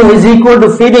 Feeding you is equal to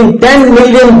feeding 10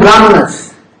 million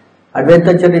Brahmanas.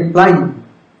 Advaita Acharya replied.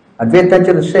 Advaita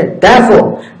Acharya said,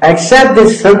 therefore, accept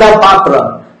this Shraddha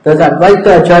Patra that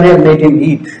Advaita Acharya made him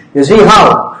eat. You see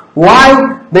how?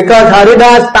 Why? Because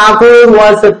Haridas Thakur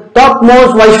was the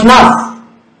topmost Vaishnava.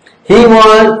 He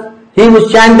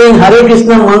was chanting Hare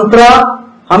Krishna mantra,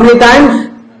 how many times?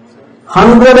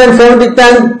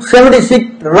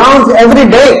 176 rounds every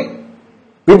day,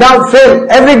 without fail,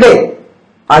 every day.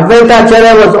 Advaita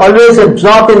Acharya was always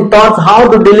absorbed in thoughts how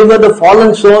to deliver the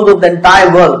fallen souls of the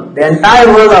entire world. The entire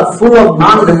world are full of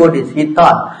non-devotees. He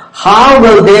thought, how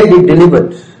will they be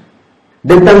delivered?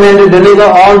 Determined to deliver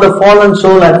all the fallen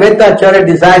soul, Advaita Acharya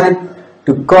decided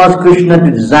to cause Krishna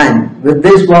to resign. With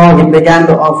this vow, he began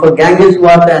to offer Ganges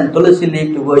water and Tulasi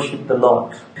leaf to worship the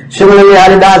Lord. Similarly,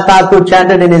 Haridas Thakur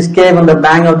chanted in his cave on the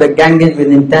bank of the Ganges with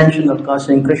the intention of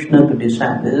causing Krishna to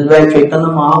descend. This is why Chaitanya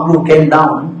Mahaprabhu came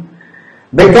down.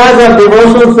 Because of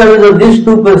devotional service of these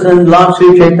two persons, Lord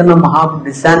Sri Chaitanya Mahaprabhu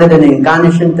descended in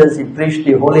incarnation till he preached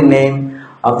the holy name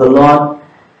of the Lord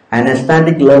and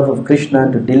ecstatic love of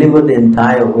Krishna to deliver the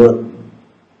entire world.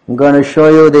 I'm going to show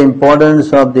you the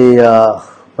importance of the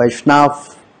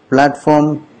Vaishnava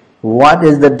platform. What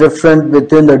is the difference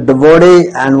between the devotee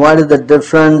and what is the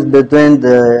difference between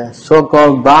the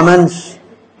so-called Brahmins?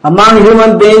 Among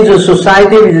human beings, a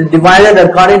society which is divided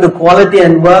according to quality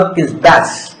and work is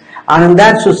best. And in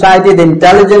that society, the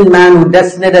intelligent man who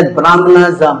designated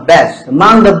Brahmanas are best.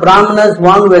 Among the Brahmanas,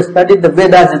 one who has studied the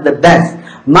Vedas is the best.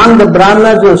 Among the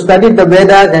Brahmanas who have studied the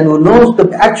Vedas and who knows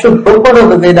the actual purport of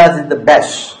the Vedas is the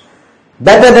best.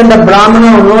 Better than the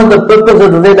Brahmana who knows the purpose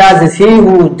of the Vedas is he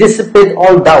who dissipates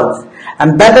all doubts.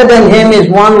 And better than him is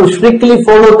one who strictly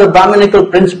follows the Brahminical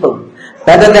principle.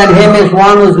 Better than him is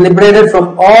one who is liberated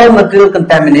from all material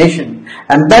contamination.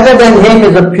 And better than him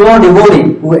is a pure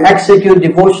devotee who executes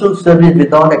devotional service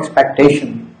without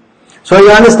expectation. So you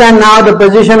understand now the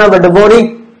position of a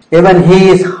devotee, even he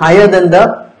is higher than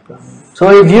the... So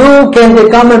if you can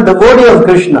become a devotee of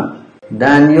Krishna,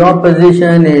 then your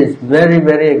position is very,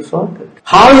 very exalted.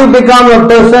 How you become a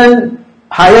person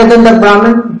higher than the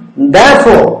Brahmin?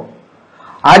 Therefore,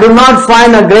 I do not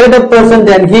find a greater person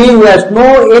than he who has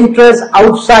no interest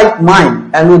outside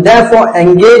mind and who therefore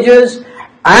engages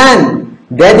and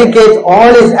dedicates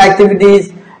all his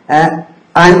activities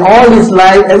and all his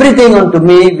life, everything unto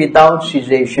me without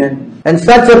cessation. And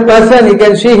such a person, you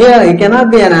can see here, he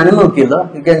cannot be an animal killer,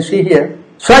 you can see here.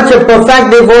 Such a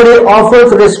perfect devotee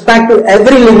offers respect to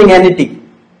every living entity.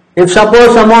 If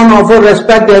suppose someone offers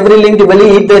respect to every living entity, will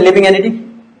he eat the living entity?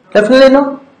 Definitely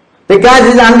no. Because he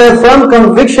is under firm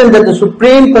conviction that the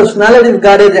Supreme Personality of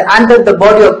Godhead has entered the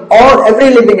body of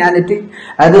every living entity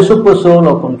as a super soul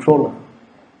or controller.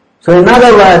 So in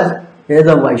other words, he is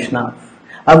a Vaishnava.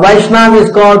 A Vaishnava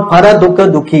is called Paradukha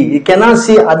Dukhi. He cannot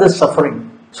see others suffering.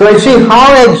 So you see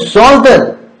how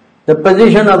exalted the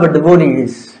position of a devotee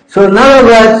is. So in other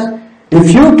words,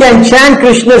 if you can chant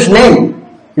Krishna's name,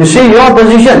 you see your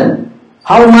position,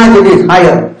 how much it is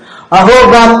higher.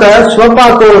 Aho bhakta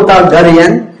swapako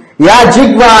tavdhariyan ya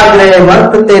jigvagre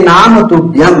vartate nama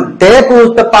tubhyam te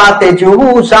pustapate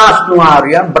juhu sasnu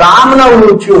arya brahmana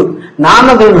uruchur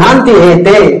nama grimhanti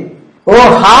hete.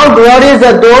 Oh, how glorious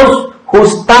are those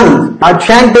whose tongues are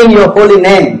chanting your holy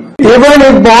name. Even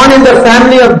if born in the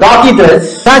family of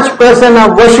dog-eaters, such persons are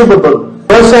worshipable.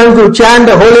 Persons who chant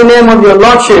the holy name of your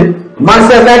Lordship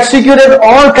must have executed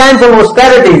all kinds of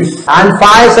austerities and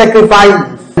fire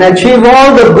sacrifices and achieve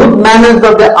all the good manners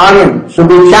of the Aryan. So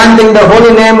be chanting the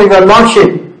holy name of your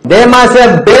Lordship. They must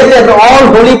have bathed at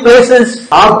all holy places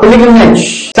of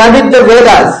pilgrimage, studied the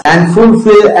Vedas and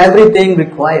fulfilled everything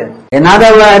required. In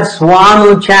other words, one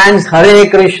who chants Hare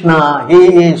Krishna,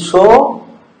 he is so,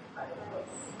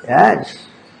 yes,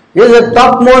 he is a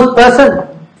topmost person.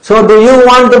 So do you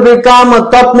want to become a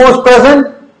topmost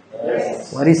person?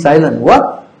 Yes. Very silent.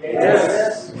 What?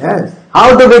 Yes. Yes.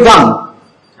 How to become?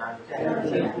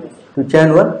 To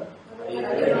chant what?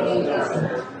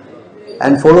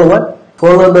 And follow what?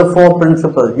 Follow the four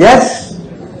principles. Yes?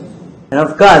 And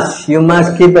of course, you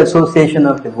must keep association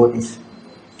of devotees.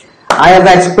 I have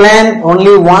explained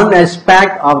only one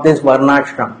aspect of this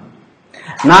Varnashram.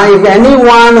 Now, if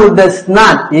anyone who does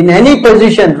not, in any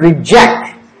position,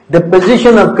 reject the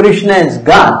position of Krishna as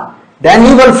God, then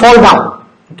he will fall down.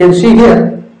 You can see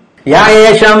here. Ya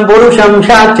yesham purusham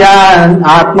shachan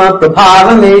atma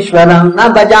prabhavam ishwaram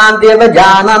na bhajanti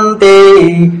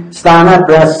vajanante sthana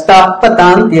prastha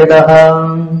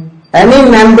patantyadaha. Any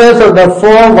members of the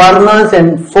four varnas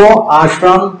and four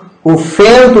ashram who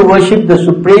fail to worship the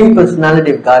Supreme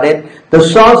Personality of Godhead, the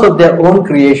source of their own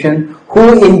creation,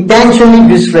 who intentionally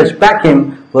disrespect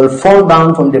Him, will fall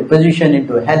down from their position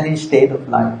into a hellish state of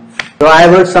life. So I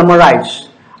will summarize.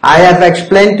 I have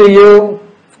explained to you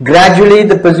gradually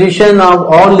the position of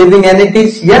all living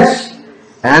entities, yes,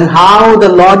 and how the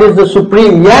Lord is the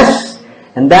Supreme, yes,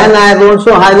 and then I have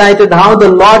also highlighted how the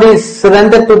Lord is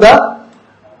surrendered to the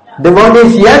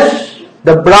devotees, yes,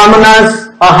 the Brahmanas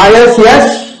are highest,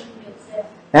 yes,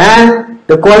 and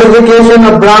the qualification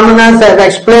of Brahmanas I have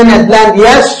explained at length,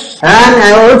 yes, and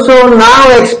I also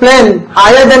now explain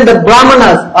higher than the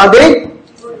Brahmanas are the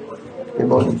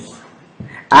devotees.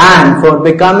 And for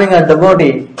becoming a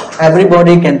devotee,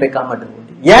 everybody can become a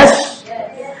devotee. Yes?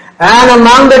 And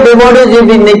among the devotees, if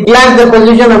we neglect the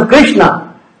position of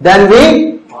Krishna, then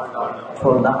we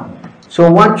fall down.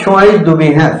 So what choice do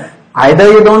we have?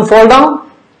 Either you don't fall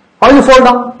down, or you fall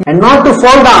down. And not to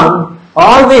fall down,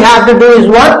 all we have to do is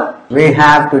what? We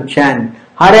have to chant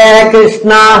Hare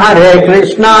Krishna,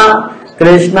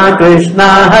 Krishna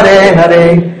Krishna, Hare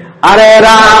Hare, Hare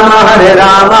Rama,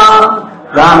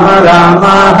 Rama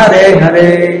Rama, Hare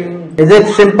Hare. Is it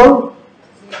simple?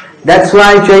 That's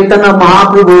why Chaitanya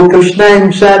Mahaprabhu, Krishna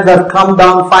himself, have come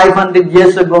down 500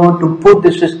 years ago to put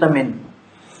the system in.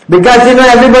 Because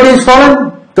everybody is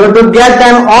fallen. So to get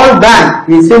them all back,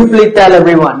 we simply tell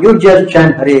everyone, you just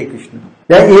chant Hare Krishna.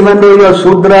 Then even though you are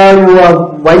Sudra, you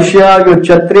are Vaishya, you are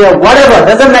Kshatriya, whatever,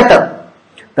 doesn't matter.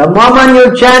 The moment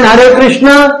you chant Hare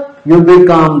Krishna, you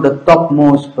become the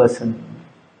topmost person.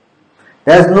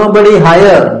 There's nobody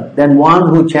higher than one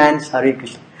who chants Hare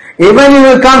Krishna. Even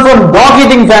if you come from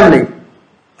dog-eating family,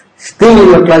 still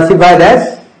you are classified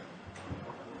as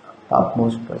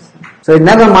topmost person. So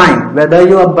never mind whether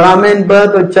you are Brahmin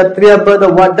birth or Kshatriya birth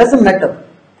or what, doesn't matter.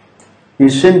 You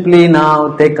simply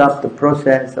now take up the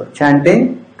process of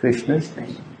chanting Krishna's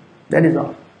name. That is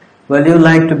all. Will you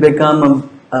like to become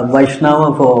a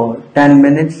Vaishnava for 10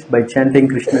 minutes by chanting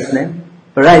Krishna's name?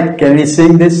 Right, can we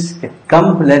sing this?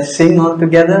 Come, let's sing all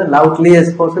together, loudly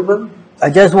as possible. I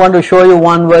just want to show you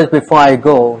one verse before I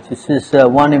go. This is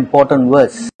one important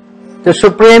verse. The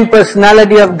Supreme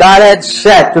Personality of Godhead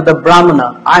said to the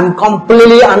Brahmana, I am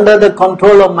completely under the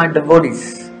control of my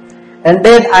devotees. And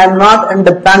that I am not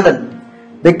independent.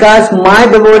 Because my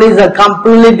devotees are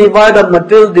completely devoid of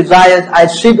material desires, I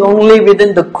sit only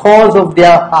within the cause of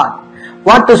their heart.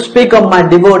 What to speak of my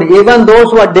devotee? Even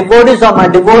those who are devotees of my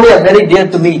devotee are very dear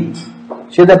to me.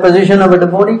 See the position of a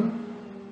devotee?